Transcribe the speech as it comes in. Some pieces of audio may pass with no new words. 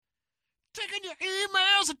Taking your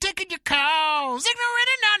emails and taking your calls. Ignorant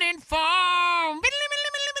and uninformed.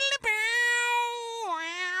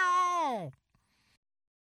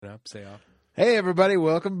 Up, say off. Hey, everybody.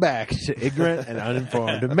 Welcome back to Ignorant and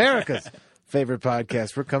Uninformed, America's favorite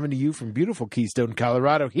podcast. We're coming to you from beautiful Keystone,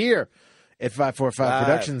 Colorado, here at 545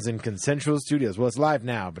 Productions in Consensual Studios. Well, it's live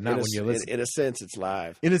now, but not when you listen. In a sense, it's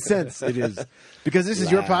live. In a sense, it is. Because this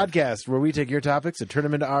is your podcast where we take your topics and turn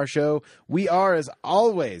them into our show. We are, as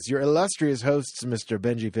always, your illustrious hosts, Mr.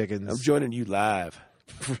 Benji Pickens. I'm joining you live.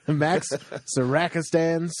 Max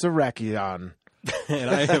Sarakistan Sarakian. And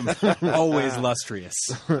I am always lustrous.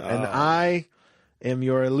 And I am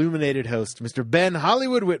your illuminated host, Mr. Ben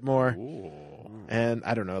Hollywood Whitmore. Ooh. And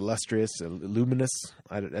I don't know, illustrious, luminous.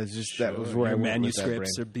 It's just that was where Your I went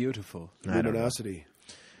manuscripts with are beautiful.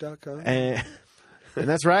 Luminosity.com. and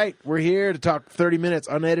that's right. We're here to talk 30 minutes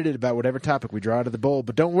unedited about whatever topic we draw out of the bowl.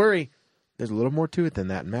 But don't worry, there's a little more to it than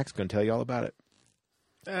that. And Max is going to tell you all about it.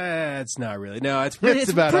 It's not really. No, it's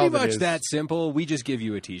about pretty all that much is. that simple. We just give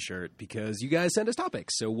you a T-shirt because you guys send us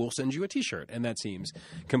topics, so we'll send you a T-shirt, and that seems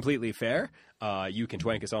completely fair. You can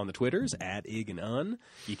twank us on the Twitters at Ig and Un.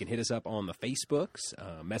 You can hit us up on the Facebooks,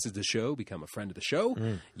 message the show, become a friend of the show.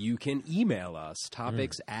 You can email us,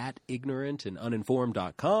 topics at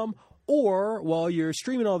ignorantanduninformed.com. Or while you're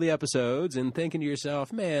streaming all the episodes and thinking to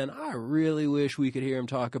yourself, man, I really wish we could hear him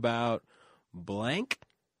talk about blank,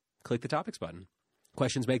 click the topics button.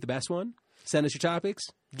 Questions make the best one. Send us your topics.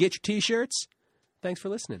 Get your T-shirts. Thanks for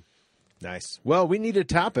listening. Nice. Well, we need a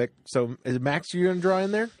topic. So is Max, you going to draw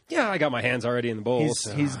in there? Yeah, I got my hands already in the bowl.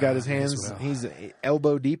 He's got his hands. He's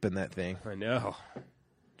elbow deep in that thing. I know.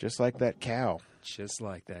 Just like that cow. Just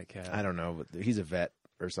like that cat. I don't know. But he's a vet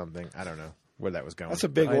or something. I don't know where that was going. That's a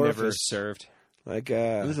big I never orifice. served. Like,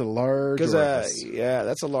 This is a large orifice. yeah,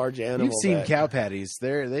 that's a large animal. You've seen that- cow patties.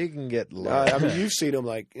 They can get large. I mean, you've seen them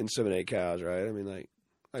like inseminate cows, right? I mean, like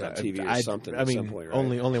on TV or something. I mean, at some point, right?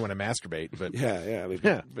 only when I masturbate. But Yeah. I mean,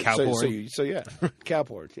 Yeah. but Cow porn. yeah, cow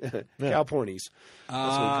porn, cow pornies.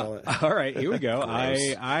 That's what we call it. All right, here we go.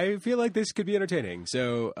 Gross. I feel like this could be entertaining.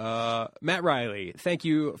 So, Matt Riley, thank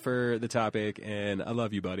you for the topic, and I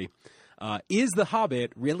love you, buddy. Is The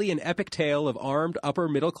Hobbit really an epic tale of armed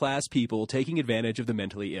upper-middle-class people taking advantage of the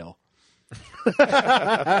mentally ill?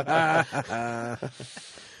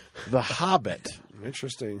 The Hobbit.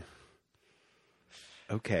 Interesting.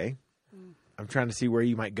 Okay. I'm trying to see where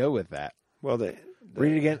you might go with that. Well,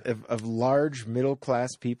 Read it again. Of large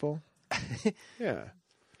middle-class people? yeah.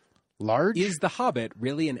 Large? Is The Hobbit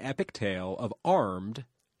really an epic tale of armed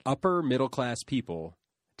upper-middle-class people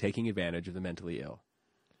taking advantage of the mentally ill?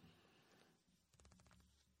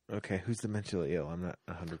 Okay, who's the mentally ill? I'm not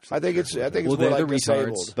 100%. I think it's Well, more they're like the retards.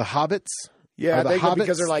 disabled. The Hobbits? Yeah, Are I the think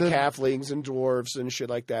because they're hobbits like the- halflings and dwarves and shit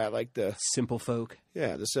like that, like the Simple folk.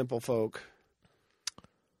 the simple folk.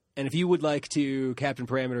 And if you would like to, Captain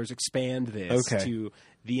Parameters, expand this Okay. to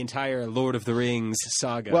the entire Lord of the Rings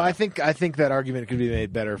saga. Well, I think that argument could be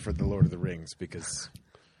made better for the Lord of the Rings because.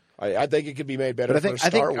 I think it could be made better. But for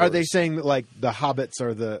Star Wars. are they saying that like the hobbits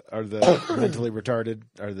are the mentally retarded?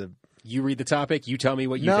 Are the You read the topic, you tell me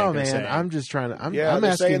what you no think they're man? saying. I'm just trying to. I'm they're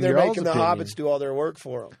asking saying they're your making the opinion. hobbits do all their work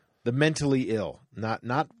for them. The mentally ill, not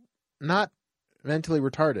mentally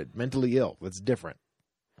retarded. Mentally ill. That's different.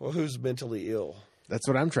 Well, who's mentally ill? That's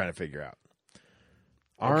what I'm trying to figure out.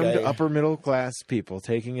 Armed Okay. upper middle class people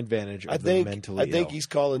taking advantage of the mentally ill. I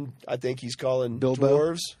think he's calling Bilbo?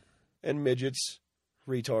 dwarves and midgets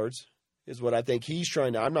retards. Is what I think he's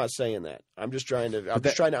trying to. I'm not saying that. I'm just trying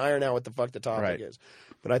to iron out what the fuck the topic Right. is.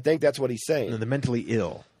 But I think that's what he's saying. No, the mentally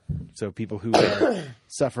ill. So people who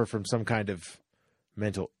suffer from some kind of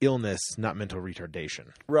mental illness, not mental retardation.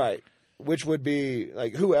 Right. Which would be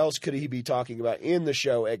like, who else could he be talking about in the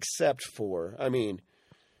show except for? I mean,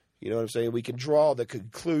 you know what I'm saying? We can draw the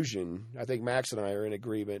conclusion. I think Max and I are in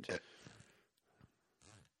agreement,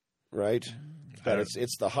 right? That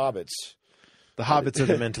it's the hobbits. The hobbits are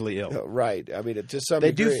the mentally ill. Right. I mean, to some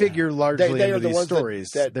They degree, do figure largely they into are the these ones stories.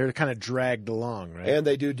 that They're kind of dragged along, right? and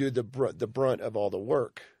they do the brunt of all the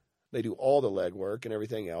work. They do all the legwork and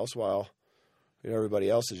everything else, while everybody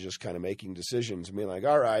else is just kind of making decisions and being like,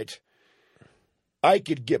 all right, I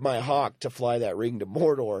could get my hawk to fly that ring to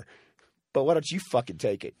Mordor, but why don't you fucking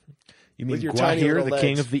take it? You mean with your tiny Gwahir, little the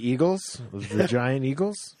king legs. of the eagles? The giant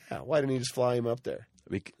eagles? Yeah, why didn't he just fly him up there?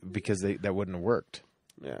 Because that wouldn't have worked.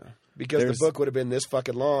 Yeah. Because the book would have been this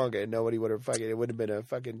fucking long and nobody would have fucking, it would have been a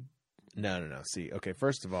fucking... No. See, okay,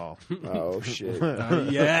 first of all... Oh, shit.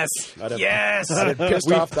 Yes. I'd have- Yes. I'd have pissed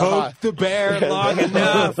We off the poked the bear long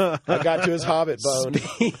enough. I got to his Hobbit bone.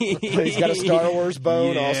 He's got a Star Wars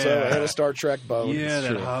bone Yeah. also and a Star Trek bone. Yeah, It's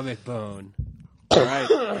that true. Hobbit bone. All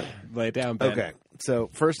right. Lay it down, Ben. Okay, so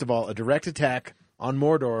first of all, a direct attack on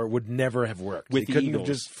Mordor would never have worked. With They the couldn't eagles.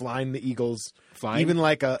 have just flying the eagles. Flying? Even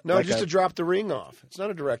like a No, like just a, to drop the ring off. It's not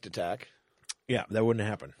a direct attack. yeah, that wouldn't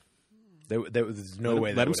happen. There's no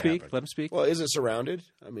way that Let him would speak. happen. Let him speak. Well, is it surrounded?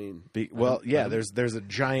 I mean, There's a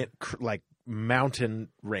giant like mountain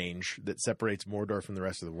range that separates Mordor from the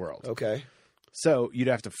rest of the world. okay. So you'd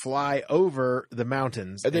have to fly over the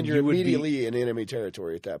mountains, And then you're you would be- immediately in enemy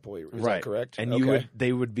territory at that point. Is that correct? And okay.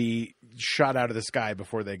 they would be shot out of the sky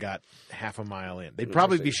before they got half a mile in. They'd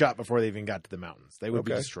probably be shot before they even got to the mountains. They would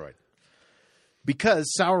be Okay. destroyed. Because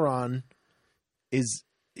Sauron is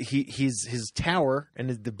his tower and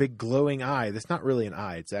the big glowing eye. That's not really an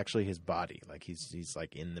eye. It's actually his body. Like he's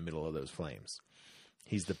like in the middle of those flames.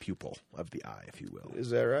 He's the pupil of the eye, if you will. Is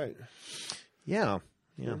that right? Yeah.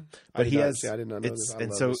 Yeah. I But did he not- has see, I did not know this. I and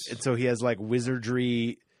love so this. and so he has like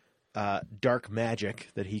wizardry dark magic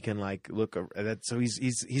that he can like look that so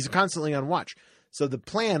he's constantly on watch. So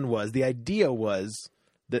the idea was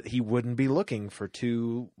that he wouldn't be looking for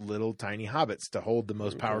two little tiny hobbits to hold the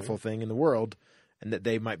most powerful thing in the world, and that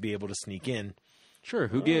they might be able to sneak in. Sure.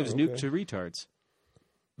 Who gives nuke okay. to retards?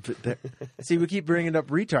 But see, we keep bringing up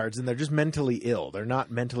retards, and they're just mentally ill. They're not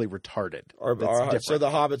mentally retarded. So That's the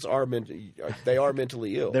hobbits are they are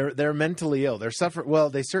mentally ill. They're mentally ill. They're suffer. Well,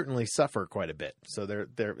 they certainly suffer quite a bit. So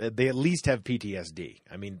they at least have PTSD.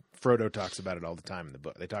 I mean, Frodo talks about it all the time in the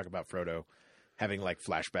book. They talk about Frodo having like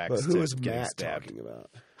flashbacks. But who to is getting Matt stabbed. talking about?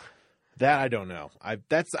 That I don't know. I'm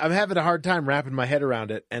having a hard time wrapping my head around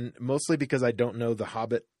it, and mostly because I don't know the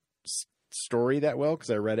Hobbit story that well because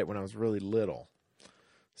I read it when I was really little.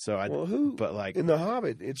 So But like in the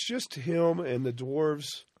Hobbit, it's just him and the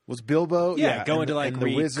dwarves. was Bilbo? Yeah, going and to like and the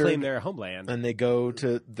reclaim wizard, their homeland. and they go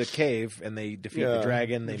to the cave and they defeat the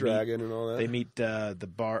dragon. They the dragon and all that. They meet the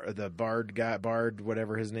bard,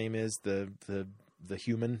 whatever his name is, the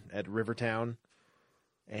human at Rivertown,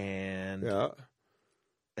 and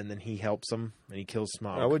then he helps them and he kills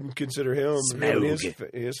Smaug. I wouldn't consider him Smaug.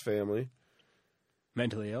 and his family.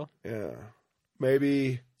 Mentally ill. Yeah,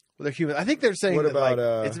 maybe. Well, they're human. I think they're saying What that about,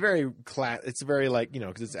 like, it's very it's very like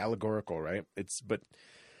because it's allegorical, right?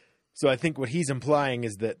 So I think what he's implying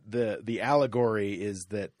is that the allegory is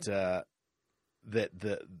that that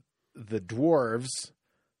the dwarves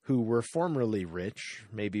who were formerly rich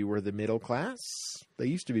maybe were the middle class. They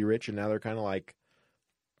used to be rich and now they're kind of like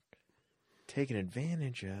taken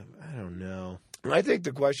advantage of. I don't know. I think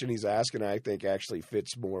the question he's asking, I think, actually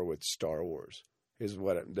fits more with Star Wars. Is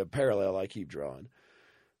what the parallel I keep drawing,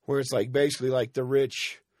 where it's like basically like the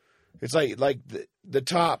rich. It's like the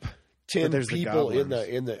top 10 there's the people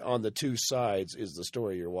goblins. on the two sides is the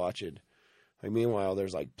story you're watching. Like meanwhile,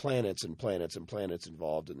 there's like planets and planets and planets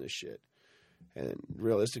involved in this shit. And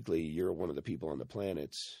realistically, you're one of the people on the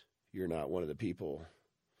planets. You're not one of the people.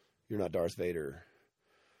 You're not Darth Vader.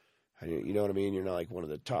 You know what I mean? You're not like one of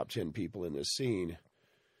the top 10 people in this scene.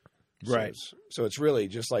 Right. So it's really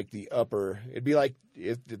just like the upper. It'd be like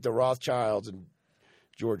if the Rothschilds and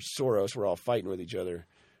George Soros were all fighting with each other,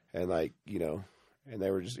 and and they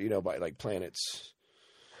were just by like planets.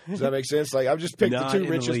 Does that make sense? Like I've just picked the Not two in the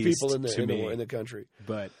richest least people in to me. the country.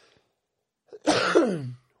 But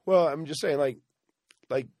Well, I'm just saying, like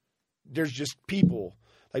there's just people.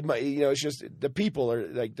 Like it's just the people are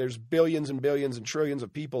like there's billions and billions and trillions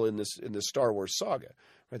of people in this Star Wars saga.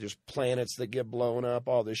 Right? There's planets that get blown up,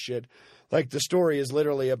 all this shit. Like the story is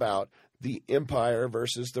literally about the Empire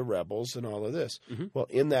versus the rebels and all of this. Mm-hmm. Well,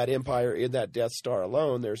 in that Empire, in that Death Star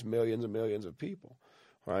alone, there's millions and millions of people.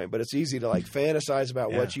 Right? But it's easy to like fantasize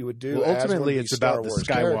about what you would do. Well, as one ultimately, of it's these about Star the Wars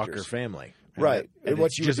Skywalker characters. family, Right. And what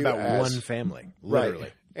it's you just would do about as- one family, literally.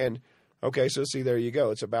 Right. And okay, so see, there you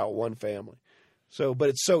go. It's about one family. So, but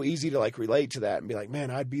it's so easy to like relate to that and be like,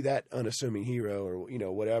 man, I'd be that unassuming hero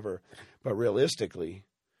or whatever. But realistically,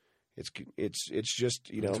 it's just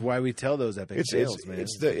That's why we tell those epic tales, man.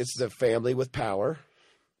 it's the family with power,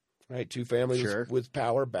 right? Two families Sure. with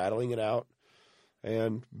power battling it out,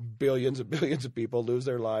 and billions and billions of people lose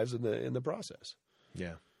their lives in the process.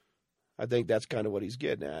 Yeah. I think that's kind of what he's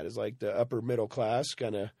getting at. Is like the upper middle class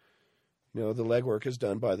kind of, the legwork is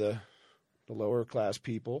done by the lower class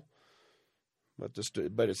people,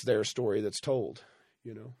 but it's their story that's told.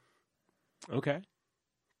 okay.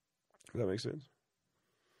 Does that make sense?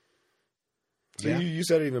 So Yeah. you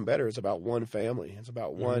said it even better. It's about one family. It's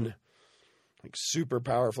about one like super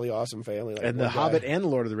powerfully awesome family. Like And one The guy. Hobbit and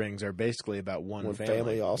Lord of the Rings are basically about one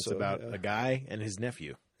family also, It's about yeah. a guy and his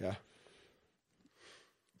nephew. Yeah.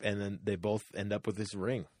 And then they both end up with this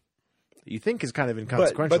ring. You think is kind of But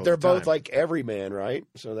inconsequential. they're at the both time. like everyman, right?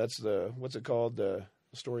 So that's what's it called? The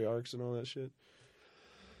story arcs and all that shit.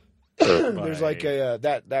 There's like a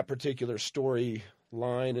that particular story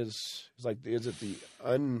line is it the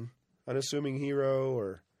unassuming hero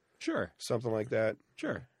or Sure. something like that?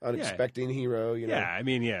 Sure. Unexpecting hero, you know. Yeah, I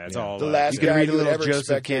mean, it's all The last You can guy read a you would little ever Joseph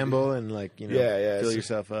expect it. Campbell and fill so-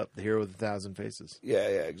 yourself up. The hero with 1,000 faces. Yeah,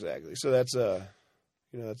 exactly. So that's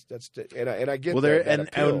that's and I get Well, there that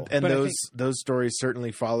appeal. and But I those stories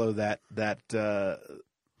certainly follow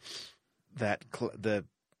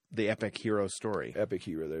the epic hero story. Epic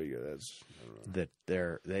hero. There you go. That's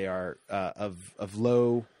That they are of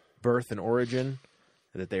low birth and origin.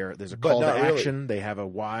 That there's a But call to not really. action. They have a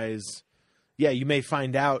wise. Yeah, you may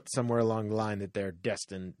find out somewhere along the line that they're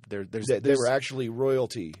destined. they were actually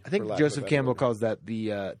royalty. I think for lack of a Joseph better Campbell word. calls that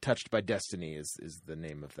the touched by destiny is the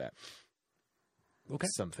name of that. Okay.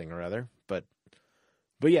 Something or other, but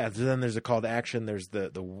yeah. Then there's a call to action. There's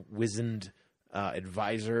the wizened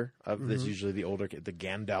advisor of this, usually the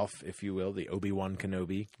Gandalf, if you will, the Obi-Wan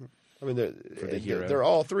Kenobi. I mean, the hero. they're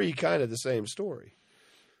all three kind of the same story.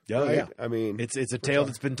 Oh right? yeah, I mean, it's a tale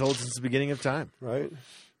that's been told since the beginning of time. right.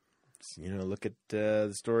 Look at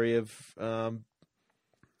the story of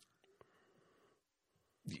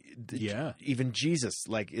even Jesus,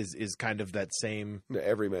 is kind of that same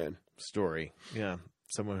Every man, story. Yeah,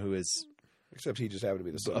 someone who is except he just happened to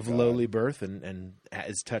be the son of of God. lowly birth and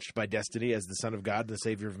is touched by destiny as the son of God, the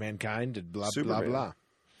savior of mankind, and blah Superman. blah blah.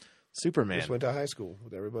 Superman. Just went to high school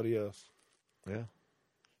with everybody else. Yeah,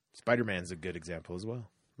 Spider-Man's a good example as well.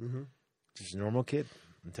 Mm-hmm. Just a normal kid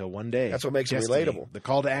until one day. That's what makes him destiny, relatable. The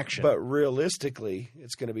call to action. But realistically,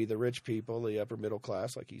 it's going to be the rich people, the upper middle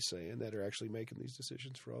class, like he's saying, that are actually making these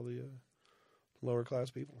decisions for all the lower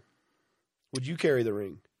class people. Would you carry the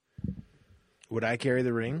ring? would I carry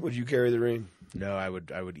the ring? Would you carry the ring? No, I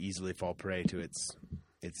would easily fall prey to its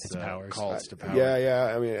powers. calls to power.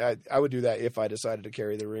 Yeah. I mean, I would do that if I decided to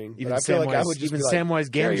carry the ring. Even but I feel like I Samwise- would just even be like,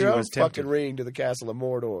 Samwise carry your Gamgee own was tempted. fucking ring to the castle of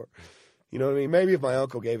Mordor. You know what I mean? Maybe if my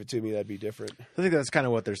uncle gave it to me, that'd be different. I think that's kind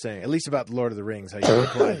of what they're saying, at least about the Lord of the Rings. How you would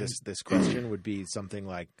apply this question would be something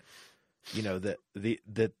like,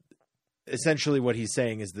 that essentially what he's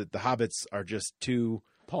saying is that the hobbits are just too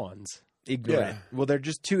Pawns. ignorant. Yeah. Well, they're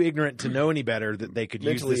just too ignorant to know any better that they could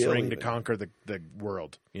Mentally use this ill ring to even. conquer the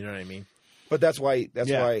world. You know what I mean? But that's why Yeah.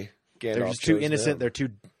 Gandalf They're just too chose innocent. them. They're too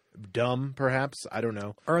dumb, perhaps. I don't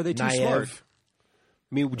know. Or are they too Naive. smart?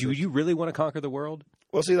 I mean, would you really want to conquer the world?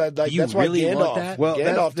 Well, see, Do you that's why really want Gandalf. that? Well,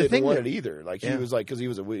 that's Gandalf the didn't thing want that- it either. Like Yeah. he was like, because he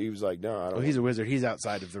was like, no, I don't. Oh, he's a wizard. He's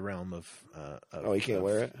outside of the realm of. Oh, he can't of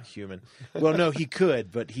wear it? Human. Well, no, he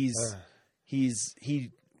could, but he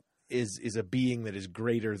is a being that is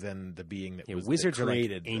greater than the being that was wizards that are like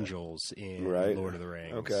created the- angels in Right. Lord of the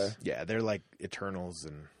Rings. Okay. Yeah, they're like Eternals,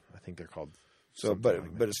 and I think they're called. So, something but like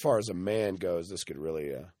but that. as far as a man goes, this could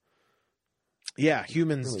really. Yeah,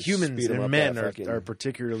 humans Really humans speed 'em and up men that are, fucking- are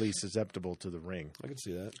particularly susceptible to the ring. I could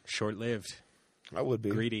see that. Short-lived, I would be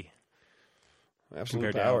greedy.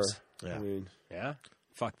 absolute compared to power. elves. Yeah. I mean, Yeah?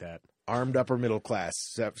 Fuck that. Armed upper middle class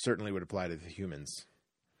that certainly would apply to the humans.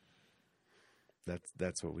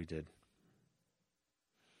 That's what we did.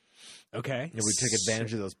 Okay. Yeah, we took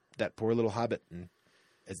advantage of that poor little hobbit, and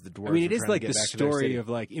as the dwarves. I mean, it were is trying to like get the back to their story city. of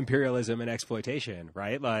like imperialism and exploitation,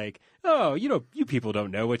 right? Like, oh, you people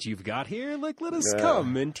don't know what you've got here. Like, let us Yeah.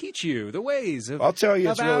 come and teach you the ways of. I'll tell you,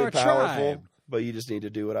 it's of really our powerful, tribe. but you just need to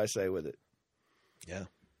do what I say with it. Yeah.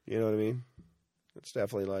 You know what I mean? It's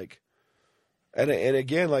definitely like, and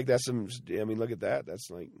again, like that's some. I mean, look at that. That's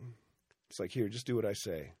like, it's like here, just do what I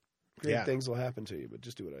say. Great Yeah. things will happen to you, but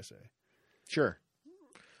just do what I say. Sure.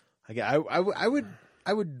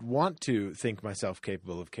 I would want to think myself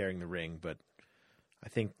capable of carrying the ring, but I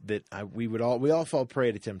think that we all fall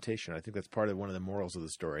prey to temptation. I think that's part of one of the morals of the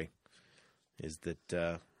story, is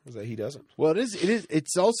that Is that he doesn't? well,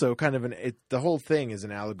 it's also kind of the whole thing is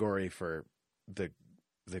an allegory for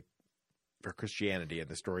for Christianity and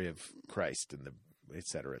the story of Christ and et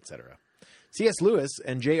cetera, et cetera. C.S. Lewis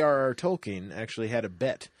and J.R.R. Tolkien actually had a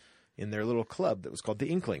bet in their little club that was called the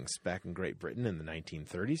Inklings back in Great Britain in the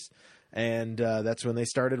 1930s. And that's when they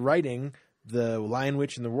started writing the Lion,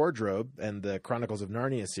 Witch, and the Wardrobe and the Chronicles of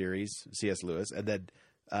Narnia series, C.S. Lewis. And then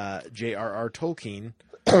J.R.R. Tolkien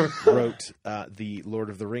wrote the Lord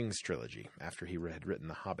of the Rings trilogy after he had written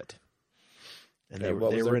The Hobbit. And Okay, they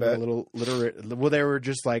what was were in their a bet? little literate. Well, they were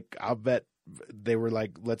just like, I'll bet. They were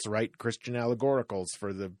like, let's write Christian allegoricals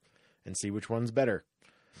and see which one's better.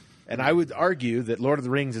 And I would argue that Lord of the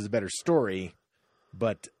Rings is a better story,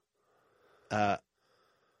 but The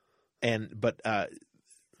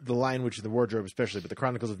Lion, Witch, and the Wardrobe especially, but the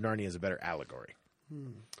Chronicles of Narnia is a better allegory.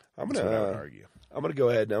 I'm That's what I would gonna argue. I'm gonna go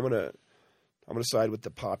ahead and I'm gonna side with the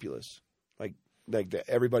populace. Like like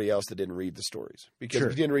everybody else that didn't read the stories. Because Sure.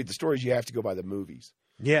 if you didn't read the stories, you have to go by the movies,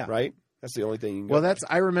 Yeah. right? That's the only thing you can go Well, by.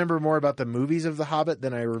 I remember more about the movies of The Hobbit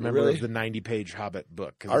than I remember Really? of the 90-page Hobbit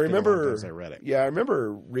book. 'cause I it's been a long time remember. since I read it. Yeah, I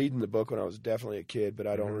remember reading the book when I was definitely a kid, but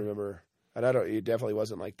I don't Mhm. remember. And I don't. It definitely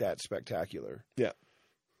wasn't like that spectacular. Yeah.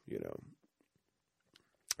 You know.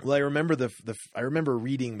 Well, I remember I remember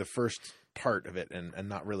reading the first part of it and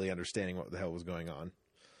not really understanding what the hell was going on.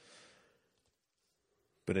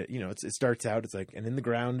 But it, it starts out. It's like, and in the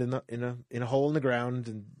ground, in a hole in the ground,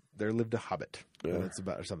 and there lived a hobbit. Yeah. And it's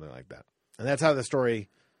about or something like that. And that's how the story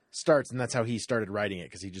starts, and that's how he started writing it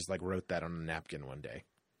because he just like wrote that on a napkin one day,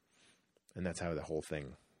 and that's how the whole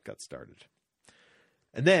thing got started.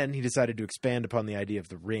 And then he decided to expand upon the idea of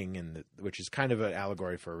the ring, which is kind of an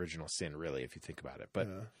allegory for original sin, really, if you think about it. But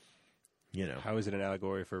How is it an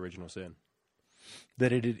allegory for original sin?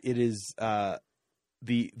 that it is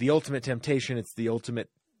the ultimate temptation. It's the ultimate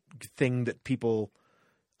thing that people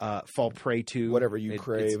fall prey to. Whatever you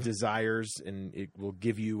crave. It's desires, and it will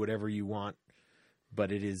give you whatever you want.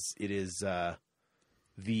 But it is the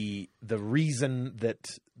reason that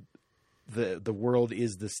the world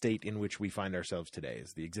is the state in which we find ourselves today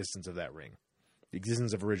is the existence of that ring. The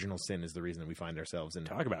existence of original sin is the reason that we find ourselves in.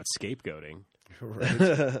 Talk about scapegoating.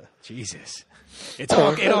 Right. Jesus. It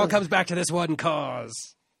all comes back to this one cause.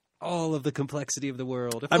 All of the complexity of the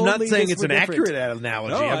world. If I'm not only saying this it's were an different. accurate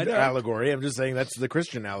analogy, No, I know. allegory. I'm just saying that's the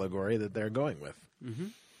Christian allegory that they're going with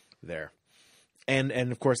there. And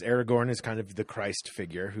of course, Aragorn is kind of the Christ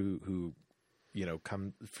figure who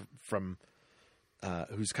come from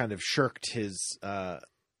who's kind of shirked his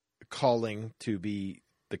calling to be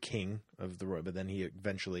the king of the royal, but then he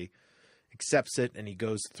eventually accepts it, and he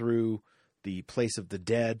goes through the place of the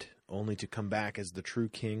dead only to come back as the true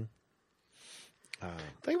king.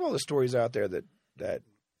 Think of all the stories out there that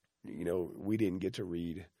we didn't get to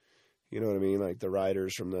read. You know what I mean? Like the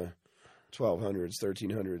writers from the 1200s,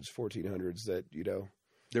 1300s, 1400s that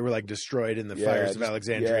They were like destroyed in the fires of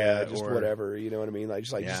Alexandria, just or whatever. You know what I mean?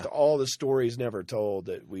 Just all the stories never told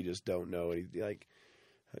that we just don't know. Like,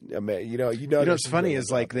 what's funny is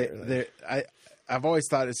like I've always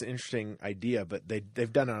thought it's an interesting idea, but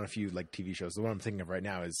they've done it on a few like TV shows. The one I'm thinking of right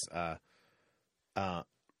now is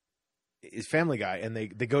Family Guy, and they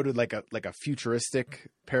go to like a futuristic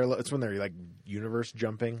parallel. It's when they're like universe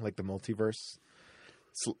jumping, like the multiverse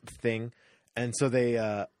thing, and so they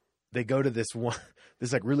go to this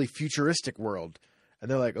like really futuristic world,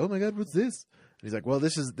 and they're like, oh my god, what's this? And he's like, well,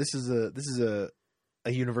 this is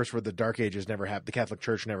a universe where the Dark Ages never happened. The Catholic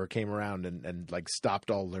Church never came around and like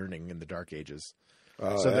stopped all learning in the Dark Ages.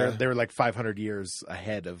 So they're like 500 years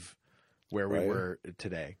ahead of where we were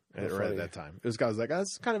today or at that time. I was like,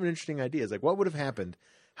 that's kind of an interesting idea. It's like, what would have happened?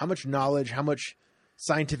 How much knowledge, how much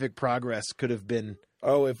scientific progress could have been?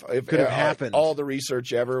 Oh, if could have happened, all the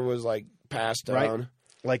research ever was like passed down. Right?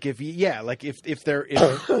 Like if right,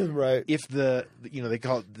 if they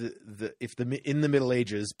call it in the Middle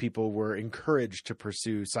Ages, people were encouraged to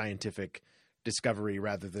pursue scientific discovery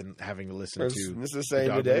rather than having to listen to This is the the same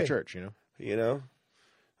dogma of today. the church.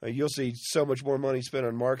 You'll see so much more money spent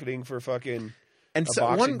on marketing for fucking And a so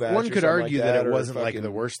boxing one match one or could something argue like that that, it or wasn't like fucking-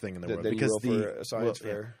 the worst thing in the world than because you will for a science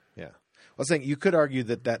fair. Yeah. I was saying you could argue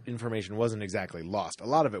that information wasn't exactly lost. A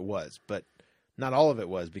lot of it was, but not all of it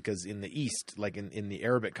was, because in the East, like in the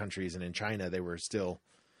Arabic countries and in China, they were still,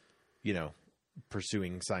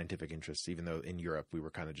 pursuing scientific interests, even though in Europe we were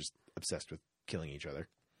kind of just obsessed with killing each other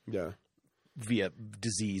Yeah. via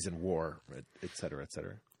disease and war, et cetera, et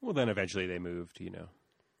cetera. Well, then eventually they moved,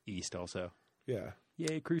 east also. Yeah.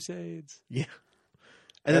 Yay, Crusades. Yeah.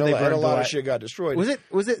 And, then they a burned lot the of shit got destroyed.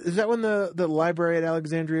 Is that when the library at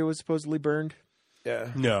Alexandria was supposedly burned?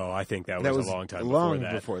 Yeah. No, I think that was a long time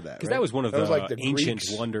before that. Because right? that was one of That was the like the ancient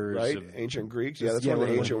Greeks, wonders. right? Of, Ancient Greeks. Yeah, that's Yeah, one of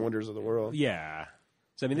the one of ancient the- wonders of the world. yeah.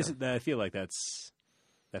 So, I feel like that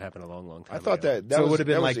happened a long, long time I thought ago. that so was, it would have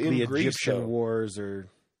been that like was in the Greece, Egyptian though. wars or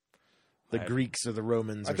the Greeks or the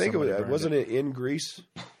Romans. I or think it was. somebody burned Wasn't it in Greece?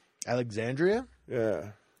 Alexandria?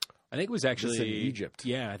 Yeah. I think it was actually in Egypt.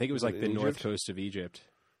 Yeah, I think it was Was like it the in north Egypt? coast of Egypt.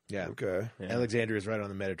 Yeah. Okay. Yeah. Alexandria is right on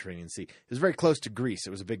the Mediterranean Sea. It was very close to Greece.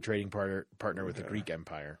 It was a big trading partner with the Greek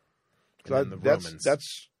Empire. So And then the Romans.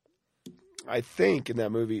 that's. I think in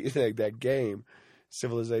that movie, that game,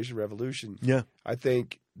 Civilization Revolution. Yeah. I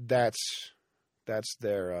think that's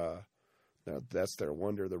their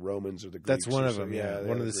wonder. The Romans or the Greeks. That's one or of them, something. yeah. they One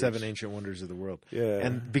were of the Greeks. 7 ancient wonders of the world. Yeah.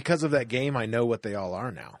 And because of that game, I know what they all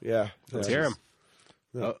are now. Yeah. Let's hear 'em.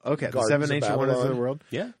 Oh, okay, the Gardens 7 of ancient wonders of the Babylon. world.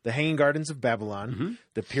 Yeah. The Hanging Gardens of Babylon,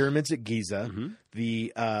 the pyramids at Giza,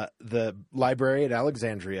 the library at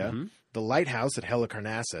Alexandria, the lighthouse at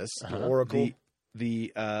Helicarnassus, The Oracle.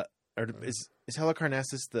 the or is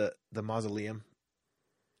Halicarnassus the mausoleum?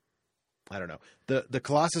 I don't know. The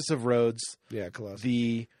Colossus of Rhodes. Yeah, Colossus.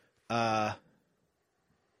 The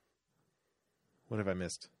what have I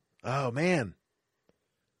missed? Oh man.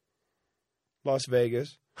 Las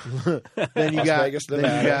Vegas. Then you Las got Vegas, then you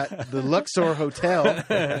Nevada. got the Luxor Hotel,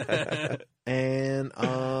 and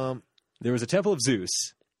There was a Temple of Zeus,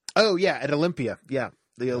 oh yeah, at Olympia, yeah,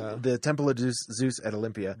 the Temple of Zeus at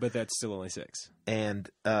Olympia, but that's still only 6. and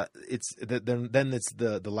it's then it's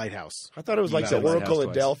the lighthouse. I thought it was like Yeah, the White Oracle House at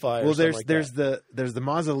twice. Delphi. Or Well, something like there's that. the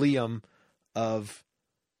mausoleum of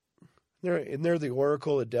Isn't there the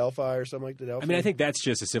Oracle at Delphi or something like that? I mean, I think that's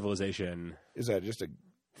just a civilization Is that just a?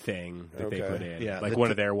 thing that they Okay. put in, Yeah, like the one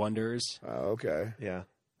t- of their wonders. Oh, okay. yeah.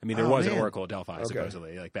 I mean, there Oh, was an man. Oracle at Delphi, Okay.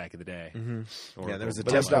 supposedly, like back in the day. Mm-hmm. Yeah, there was a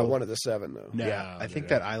But that's temple. not one of the 7, though. No, Yeah, I think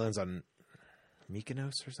that island's on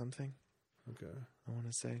Mykonos or something. Okay. I want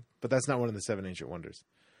to say, but that's not one of the 7 ancient wonders.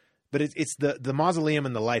 But it's the mausoleum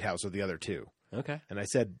and the lighthouse are the other 2. Okay. And I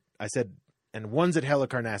said, and one's at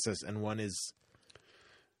Halicarnassus, and one is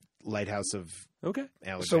Lighthouse of Okay.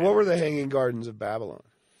 Alexander. So what were the Hanging Gardens of Babylon?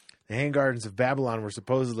 The Hanging Gardens of Babylon were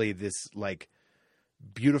supposedly this like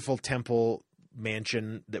beautiful temple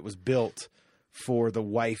mansion that was built for the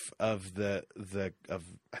wife of the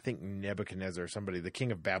I think Nebuchadnezzar or somebody, the king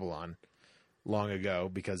of Babylon, long ago,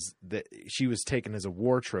 because she was taken as a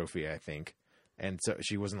war trophy, I think, and so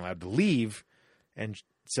she wasn't allowed to leave, and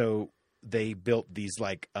so they built these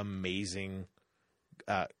like amazing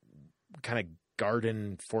kind of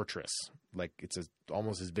garden fortress, like it's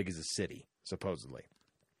almost as big as a city, supposedly.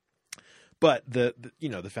 But the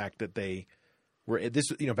fact that they were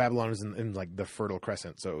Babylon was in like the Fertile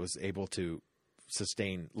Crescent, so it was able to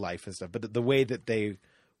sustain life and stuff. But the way that they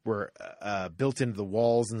were built into the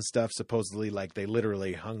walls and stuff, supposedly, like they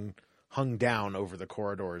literally hung down over the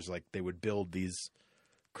corridors, like they would build these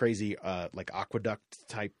crazy like aqueduct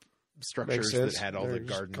type structures that had all They're the just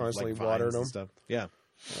garden constantly like watering vines and them. stuff. Yeah,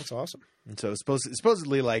 That's awesome. and so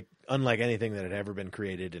supposedly like unlike anything that had ever been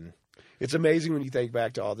created. And It's amazing when you think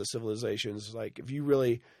back to all the civilizations. Like if you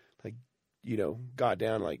really got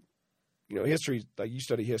down history, like you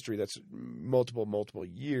study history, that's multiple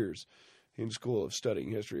years in school of studying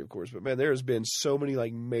history, of course. But man, there has been so many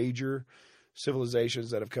like major civilizations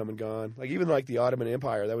that have come and gone. Like even like the Ottoman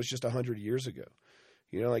Empire, that was just 100 years ago.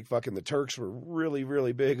 Like fucking the Turks were really,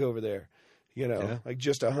 really big over there. Yeah. Like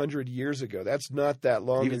just 100 years ago. That's not that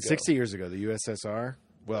long even ago. 60 years ago, the USSR.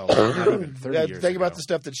 Well, not even 30 Yeah, years think ago. about the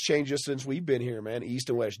stuff that's changed just since we've been here, man. East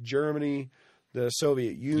and West Germany, the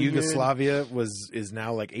Soviet Union. Yugoslavia is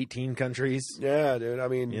now like 18 countries. Yeah, dude. I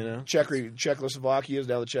mean, Czechoslovakia is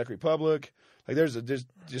now the Czech Republic. Like there's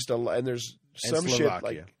just a lot, and there's And some shit Slovakia.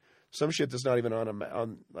 like some shit that's not even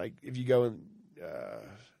on like if you go and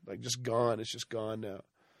like just gone. It's just gone now.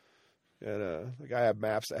 And like I have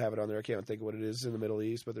maps that have it on there. I can't even think of what it is in the Middle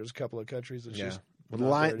East, but there's a couple of countries that's just Well, not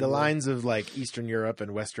there the anymore. lines of like Eastern Europe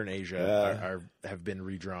and Western Asia have been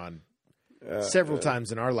redrawn several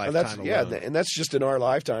times in our And lifetime. alone. and that's just in our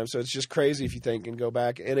lifetime. So it's just crazy if you think and go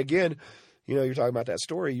back. And again, you're talking about that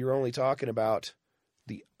story. You're only talking about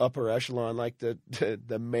the upper echelon, like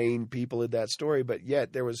the main people in that story. But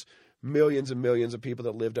yet there was millions and millions of people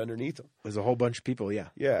that lived underneath them. There's a whole bunch of people. Yeah,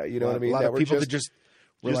 Yeah, you know what I mean. A lot that of were people that just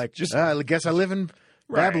were like, just- I guess I live in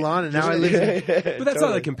Right. Babylon, and now I live in. But that's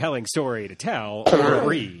not a compelling story to tell or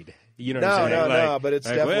read. You know what I'm saying? No, but it's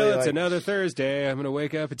definitely well, it's like- another Thursday. I'm going to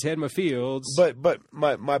wake up and tend my fields. But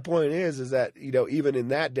my point is that even in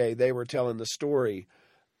that day they were telling the story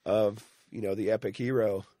of the epic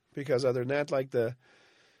hero, because other than that, like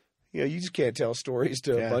you just can't tell stories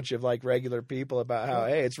to a bunch of like regular people about how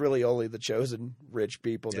hey, it's really only the chosen rich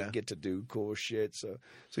people that get to do cool shit. So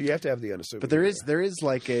you have to have the unassuming. But there is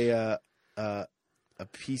like a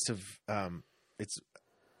piece of it's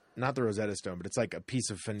not the Rosetta Stone, but it's like a piece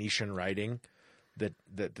of Phoenician writing that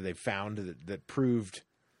they found that proved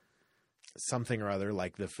something or other,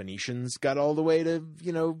 like the Phoenicians got all the way to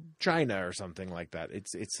China or something like that.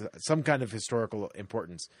 It's some kind of historical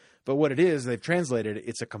importance. But what it is, they've translated it.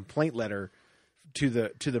 It's a complaint letter to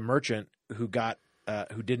the merchant who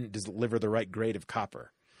didn't deliver the right grade of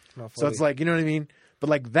copper. So it's like, you know what I mean? But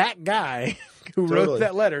like that guy who wrote Totally.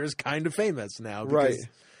 that letter is kind of famous now, because, Right.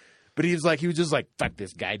 But he was just like, fuck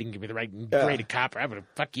this guy, didn't give me the right grade of copper. I'm gonna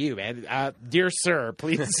fuck you, man. Dear sir,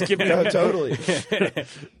 please give me. No, totally.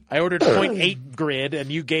 I ordered 0.8 grid, and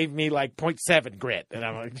you gave me like 0.7 grit, and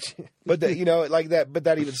I'm like, But like that. But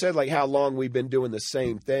that even said like how long we've been doing the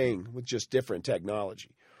same thing with just different technology,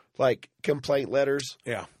 like complaint letters.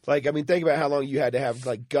 yeah, Like I mean, think about how long you had to have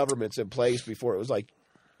like governments in place before it was like,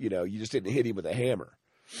 you just didn't hit him with a hammer.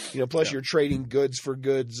 Plus you're trading goods for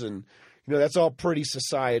goods, and that's all pretty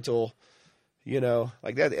societal.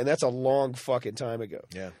 Like that, and that's a long fucking time ago.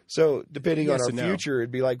 Yeah. So depending on Yes our and no. future,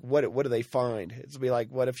 it'd be like, what do they find? It'd be like,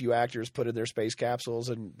 what if you actors put in their space capsules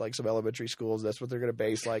and like some elementary schools? That's what they're going to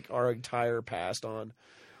base like our entire past on.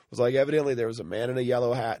 It was like evidently there was a man in a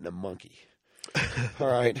yellow hat and a monkey. All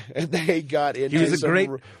right, and they got into He was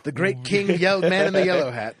the great king man in the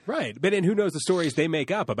yellow hat. Right, but then who knows the stories they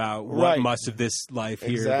make up about what Right. must have this life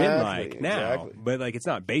here Exactly, been like now. exactly. But like it's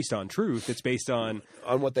not based on truth; it's based on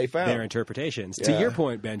what they found. their interpretations. To Yeah. your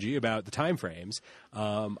point, Benji, about the time frames,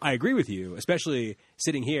 I agree with you, especially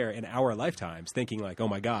sitting here in our lifetimes thinking like, oh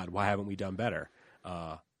my God, why haven't we done better?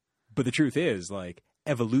 But the truth is, like,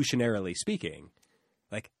 evolutionarily speaking,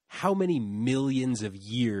 like, how many millions of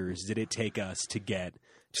years did it take us to get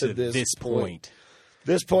to this point?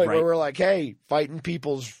 This point Right. where we're like, hey, fighting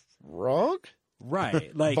people's wrong.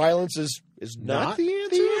 Right. Like, Violence is not the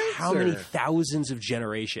answer. how many thousands of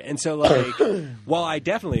generations? And so, like, while I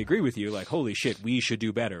definitely agree with you, like, holy shit, we should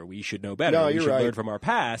do better. We should know better. No, we you're should right. learn from our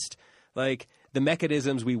past. Like, the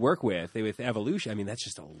mechanisms we work with evolution, I mean, that's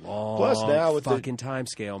just a long Plus now with the- fucking time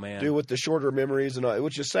scale, man. Do with the shorter memories and all,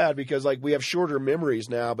 which is sad because like we have shorter memories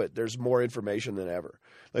now, but there's more information than ever.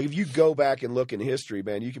 Like if you go back and look in history,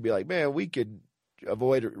 man, you could be like, man, we could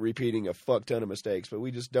avoid repeating a fuck ton of mistakes, but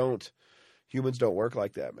we just don't. Humans don't work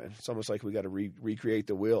like that, man. It's almost like we got to recreate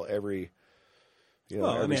the wheel every, well,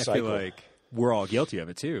 I every mean, cycle. I feel like we're all guilty of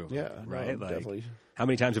it too. Yeah, right. no, Like, definitely. how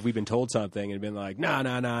many times have we been told something and been like, nah,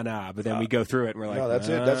 but then we go through it and we're like, No, that's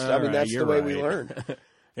it. "All That's right, that's the you're way we right." learn.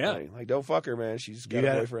 Yeah. Like don't fuck her, man. She's got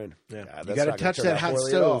gotta- a boyfriend. Yeah. that's You got to not gonna touch turn that out hot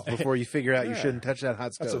poorly at all. stove before you figure out you Yeah. shouldn't touch that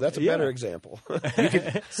hot stove. That's a Yeah. better example.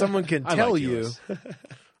 Someone can I tell like you. yours.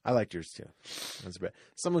 I liked yours too. That's bad.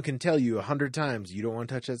 Someone can tell you 100 times you don't want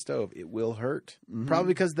to touch that stove. It will hurt.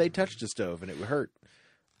 Probably because they touched a stove and it would hurt.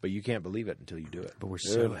 But you can't believe it until you do it. But we're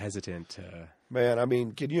so hesitant to. Man, I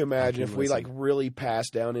mean, can you imagine I if can we listen. like really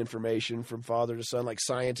passed down information from father to son, like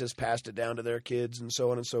scientists passed it down to their kids and so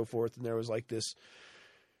on and so forth, and there was like this,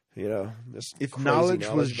 this If crazy knowledge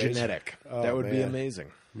was base. genetic, Oh, that would be man. amazing.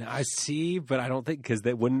 No, I see, but I don't think because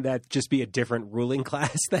wouldn't that just be a different ruling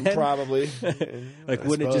class then? Probably. Like,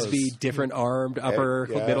 wouldn't it just be suppose. different armed upper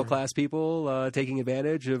yeah. middle class people taking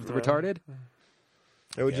advantage of the retarded?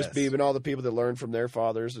 It would just be Yes. even all the people that learned from their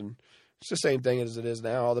fathers, and it's the same thing as it is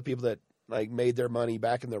now. All the people that like made their money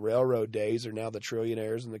back in the railroad days are now the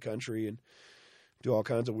trillionaires in the country and do all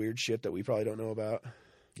kinds of weird shit that we probably don't know about.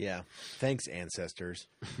 Yeah. Thanks, ancestors.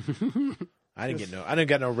 I didn't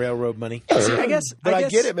get no railroad money. I guess, But I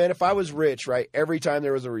get it, man. If I was rich, right, every time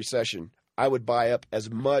there was a recession, I would buy up as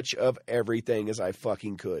much of everything as I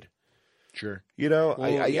fucking could. Sure. Well,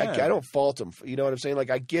 I yeah. don't fault them. You know what I'm saying? Like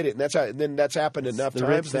I get it, and that's happened enough The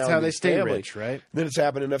times rich, now. that's how in they these stay families. rich, right? Then it's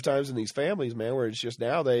happened enough times in these families, man, where it's just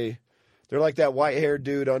now they're like that white haired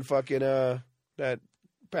dude on fucking that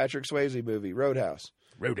Patrick Swayze movie, Roadhouse.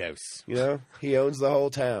 Roadhouse. You know, he owns the whole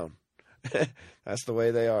town. That's the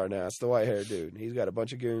way they are now. It's the white haired dude. He's got a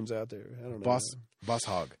bunch of goons out there. I don't know. Boss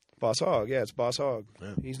Hog. Boss Hog. Yeah, it's Boss Hog.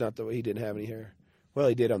 Yeah. He's not he didn't have any hair. Well,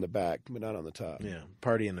 he did on the back, but not on the top. Yeah.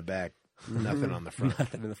 Party in the back. Nothing on the front.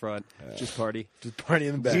 Nothing in the front, just party. Just party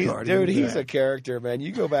in the back. He's a character, man.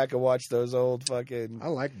 You go back and watch those old fucking. I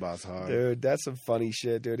like Boss Hog. Dude, that's some funny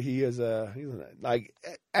shit, dude. He's like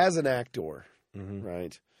as an actor, Mhm.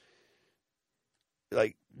 right?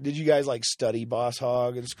 Like, did you guys like study Boss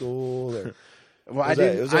Hog in school? Or, Well, I Was that-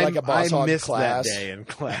 didn't. was it like a Boss I Hog missed class? that day in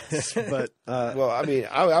class, but well, I mean,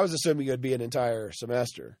 I was assuming it'd be an entire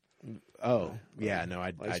semester. oh yeah, no,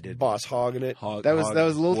 I Like did. Boss Hogging it, That was a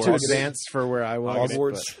little too Hogwarts. advanced for where I was.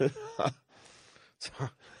 Hogwarts. but-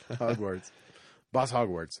 Hogwarts. Boss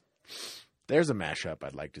Hogwarts. There's a mashup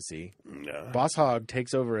I'd like to see. No. Boss Hog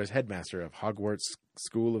takes over as headmaster of Hogwarts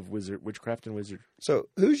School of Witchcraft and Wizard. So,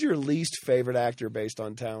 who's your least favorite actor based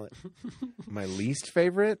on talent? My least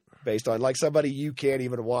favorite? Based on like somebody you can't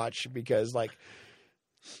even watch because like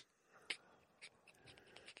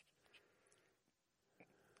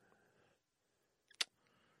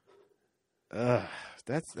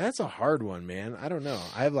That's a hard one, man. I don't know.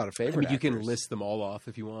 I have a lot of I favorite mean, you can actors. list them all off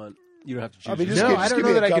if you want. You don't have to choose. I mean, your just No, give- I don't give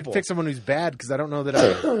know me a that I could couple. pick someone who's bad because I don't know that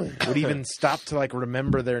I would even stop to like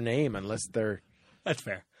remember their name unless they're, That's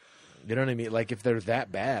fair. you know what I mean? Like if they're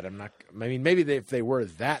that bad, I'm not. I mean, maybe if they were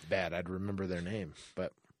that bad, I'd remember their name.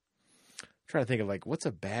 But I'm trying to think of like what's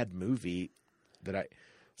a bad movie that I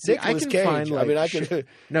see. I Nicolas can Cage. find. Like, I mean, I can.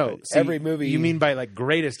 no see, every movie. You mean by like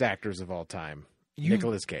greatest actors of all time?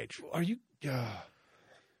 Nicolas Cage. Are you?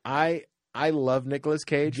 I love Nicolas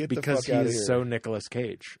Cage Get the because fuck he outta is here. so Nicolas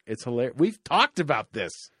Cage. It's hilarious. We've talked about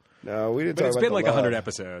this. No, we didn't But talk it's about been the like love. 100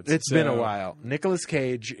 episodes. It's been a so- while. Nicolas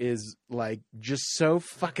Cage is like just so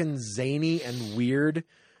fucking zany and weird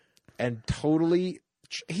and totally.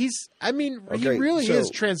 He Okay, really so-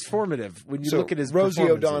 is transformative when you So look at his Rosie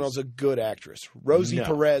performances. O'Donnell's a good actress. Rosie No.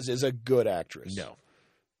 Perez is a good actress. No.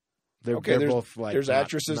 They're, Okay, they're there's, both like there's not-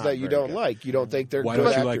 actresses not that you very don't good. like. You don't think they're Why good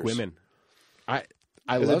don't you actors. like women? I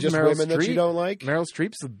Is love it just Meryl women Streep. that you don't like? Meryl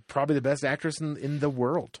Streep's probably the best actress in the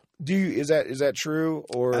world. Is that true,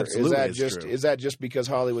 or Absolutely, is it's that true. is that just because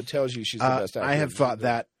Hollywood tells you she's the best actress? I have thought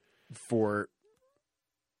that for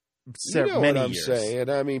You know many what I'm years. saying?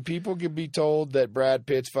 I mean, people can be told that Brad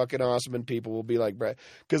Pitt's fucking awesome, and people will be like Brad.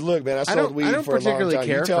 Because look, man, I sold weed I don't for a long particularly time.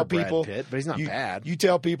 care You tell for Brad people, Pitt, but he's not bad. You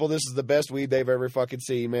tell people this is the best weed they've ever fucking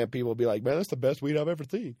seen, man. People will be like, man, that's the best weed I've ever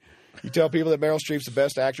seen. You tell people that Meryl Streep's the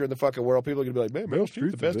best actor in the fucking world, people are gonna be like, man, Meryl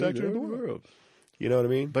Streep's the best actor in the world. You know what I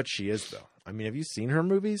mean? But she is though. I mean, have you seen her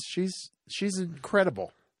movies? She's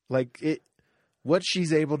incredible. Like what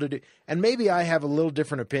she's able to do. And maybe I have a little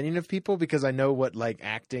different opinion of people because I know what like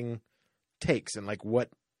acting takes and like what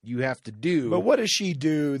you have to do. But what does she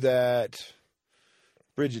do that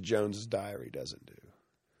Bridget Jones's Diary doesn't do?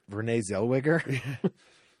 Renee Zellweger?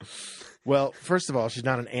 Well, first of all, she's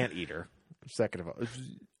not an anteater. Second of all,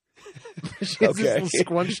 she has this Okay. little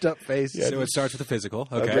scrunched up face. So it starts with the physical.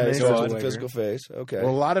 Okay, Okay. so Zellweger. it's a physical face. Okay. Well,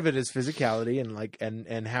 a lot of it is physicality and like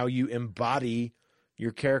and how you embody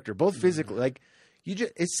your character, both physically. Like you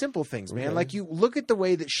just it's simple things, man. Okay. Like you look at the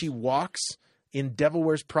way that she walks in Devil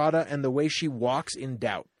Wears Prada and the way she walks in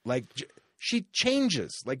Doubt. Like she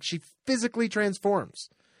changes. Like she physically transforms,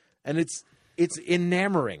 and it's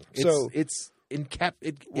enamoring. It's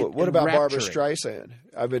What about Barbara enrapturing. Streisand?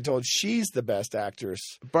 I've been told she's the best actress.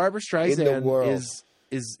 Barbara in the Streisand world.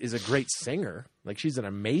 is a great singer. Like she's an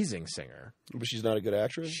amazing singer. But she's not a good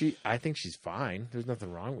actress. I think she's fine. There's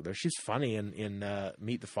nothing wrong with her. She's funny in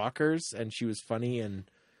Meet the Fockers, and she was funny in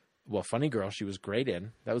Funny Girl. She was great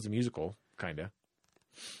in. That was a musical, kind of.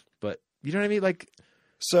 But you know what I mean? Like,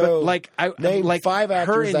 So, but, like I name like 5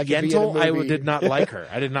 actors her in that could be in a Yentl. I movie. did not like her.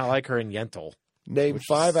 I did not like her in Yentl. name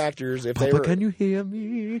 5 actors if they were Can you hear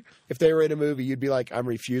me? if they were in a movie, you'd be like, I'm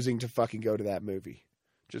refusing to fucking go to that movie.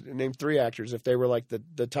 Just name 3 actors if they were like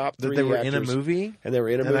the top 3 That they were actors, in a movie. and they were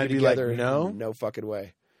in a And movie I'd be like, together. no fucking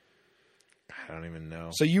way. I don't even know.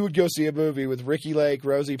 So you would go see a movie with Ricky Lake,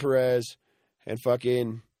 Rosie Perez, and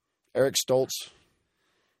fucking Eric Stoltz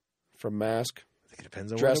from Mask, I think it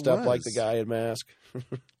depends on dressed what it up like was. the guy in Mask.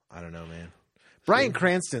 I don't know, man. Bryan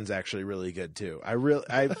Cranston's actually really good too.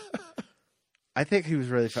 I think he was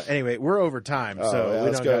really fun. Anyway, we're over time, so Oh, yeah, we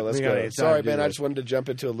let's don't go. got- Let's we got go. any time Sorry, to do man. I this. just wanted to jump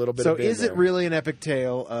into a little bit. So of Ben is it there. really an epic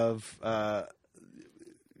tale of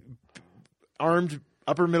armed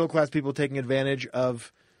upper middle class people taking advantage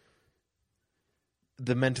of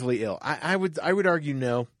the mentally ill? I would argue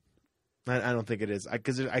no. I don't think it is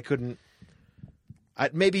because I couldn't.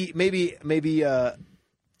 Maybe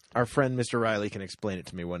our friend Mr. Riley can explain it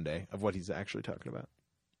to me one day of what he's actually talking about.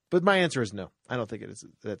 But my answer is no. I don't think it is.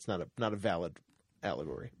 That's not a valid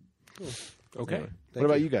allegory. Okay. Anyway, what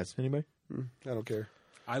about you guys? Anybody? I don't care.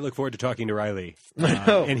 I look forward to talking to Riley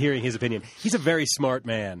know. and hearing his opinion. He's a very smart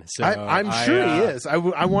man. So I'm sure he is. I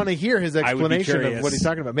want to hear his would be explanation of curious. what he's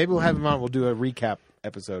talking about. Maybe we'll have him on. We'll do a recap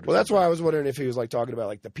episode. Well, that's why I was wondering if he was like talking about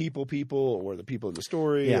like the people or the people in the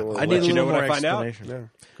story. Yeah, or I need let a you know little when more I find out. explanation.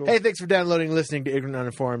 Yeah, cool. Hey, thanks for downloading and listening to Ignorant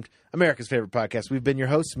Uninformed, America's favorite podcast. We've been your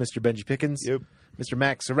hosts, Mr. Benji Pickens, Yep. Mr.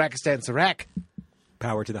 Max Sarakistan Sarak,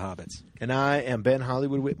 Power to the hobbits. and I am Ben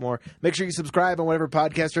Hollywood Whitmore. Make sure you subscribe on whatever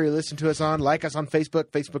podcaster you listen to us on. Like us on Facebook,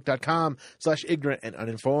 facebook.com/ignorant and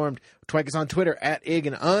uninformed. Twank us on Twitter @ig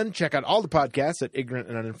and un. Check out all the podcasts at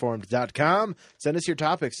ignorantanduninformed.com. Send us your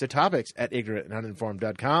topics to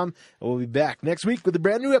topics@ignorantanduninformed.com. And we'll be back next week with a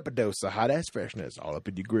brand new episode of hot ass freshness all up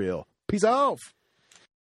in your grill. Peace off.